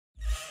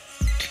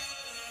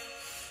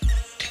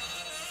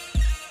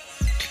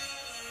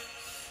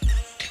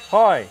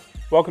Hi,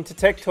 welcome to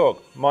Tech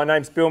Talk. My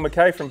name's Bill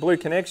Mackay from Blue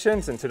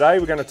Connections, and today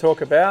we're going to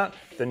talk about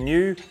the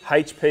new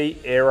HP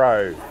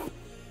Aero.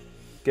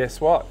 Guess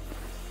what?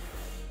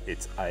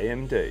 It's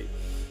AMD.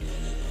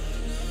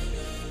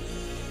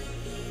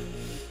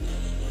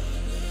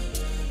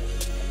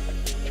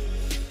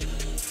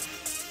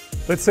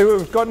 Let's see what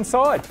we've got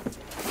inside.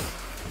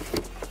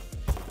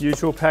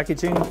 Usual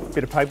packaging,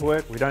 bit of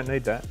paperwork, we don't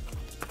need that.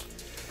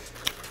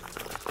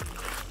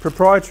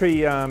 Proprietary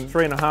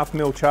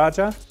 3.5mm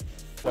charger,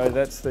 so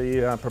that's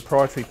the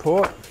proprietary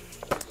port.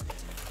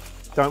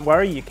 Don't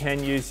worry, you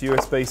can use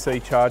USB-C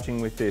charging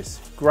with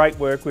this. Great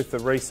work with the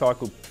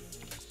recycled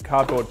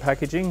cardboard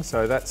packaging,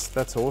 so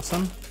that's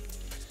awesome.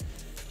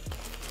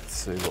 Let's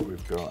see what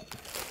we've got.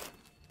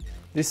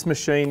 This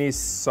machine is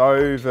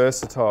so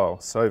versatile,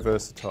 so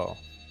versatile.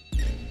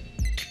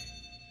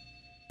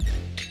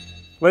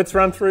 Let's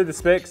run through the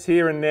specs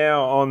here and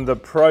now on the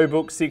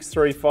ProBook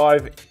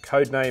 635,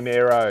 codename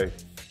Aero.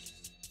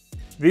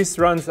 This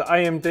runs the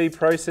AMD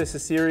processor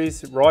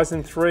series,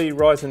 Ryzen 3,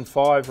 Ryzen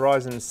 5,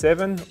 Ryzen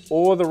 7,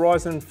 or the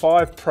Ryzen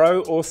 5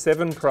 Pro or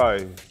 7 Pro.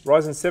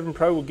 Ryzen 7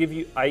 Pro will give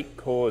you 8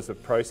 cores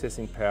of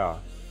processing power.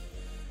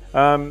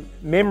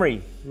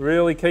 Memory,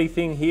 really key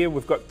thing here,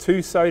 we've got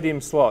 2 sodium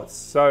slots,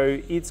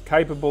 so it's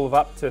capable of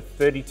up to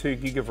 32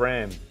 gig of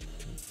RAM.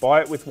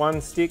 Buy it with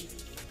 1 stick,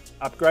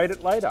 upgrade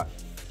it later.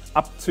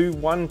 Up to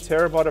 1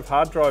 terabyte of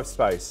hard drive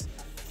space,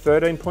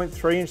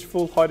 13.3-inch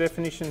full high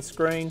definition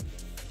screen.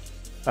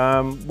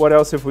 What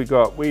else have we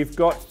got? We've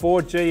got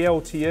 4G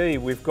LTE,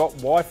 we've got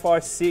Wi-Fi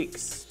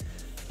 6,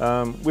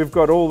 we've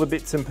got all the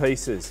bits and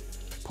pieces.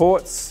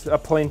 Ports are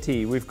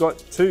plenty. We've got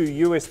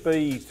 2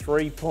 USB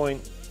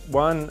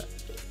 3.1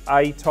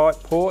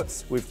 A-type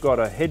ports, we've got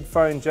a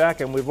headphone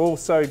jack, and we've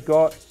also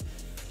got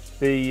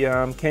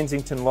the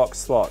Kensington lock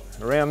slot.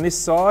 Around this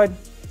side,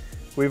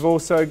 we've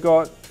also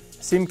got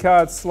SIM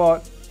card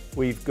slot,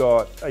 we've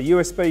got a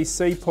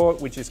USB-C port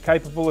which is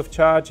capable of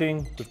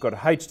charging, we've got a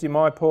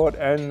HDMI port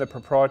and the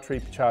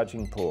proprietary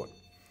charging port.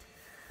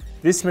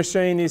 This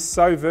machine is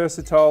so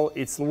versatile,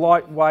 it's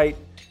lightweight,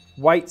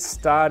 weight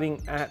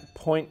starting at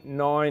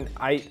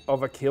 0.98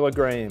 of a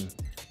kilogram,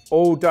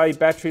 all day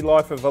battery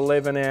life of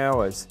 11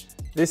 hours.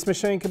 This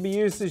machine can be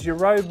used as your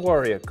road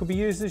warrior, it could be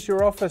used as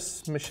your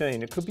office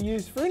machine, it could be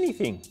used for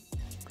anything.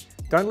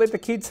 Don't let the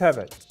kids have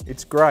it,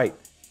 it's great.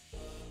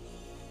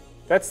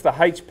 That's the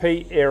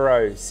HP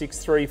Aero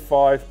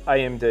 635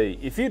 AMD.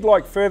 If you'd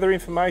like further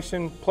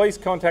information, please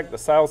contact the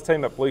sales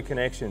team at Blue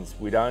Connections.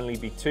 We'd only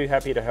be too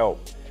happy to help.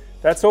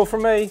 That's all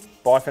from me.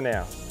 Bye for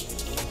now.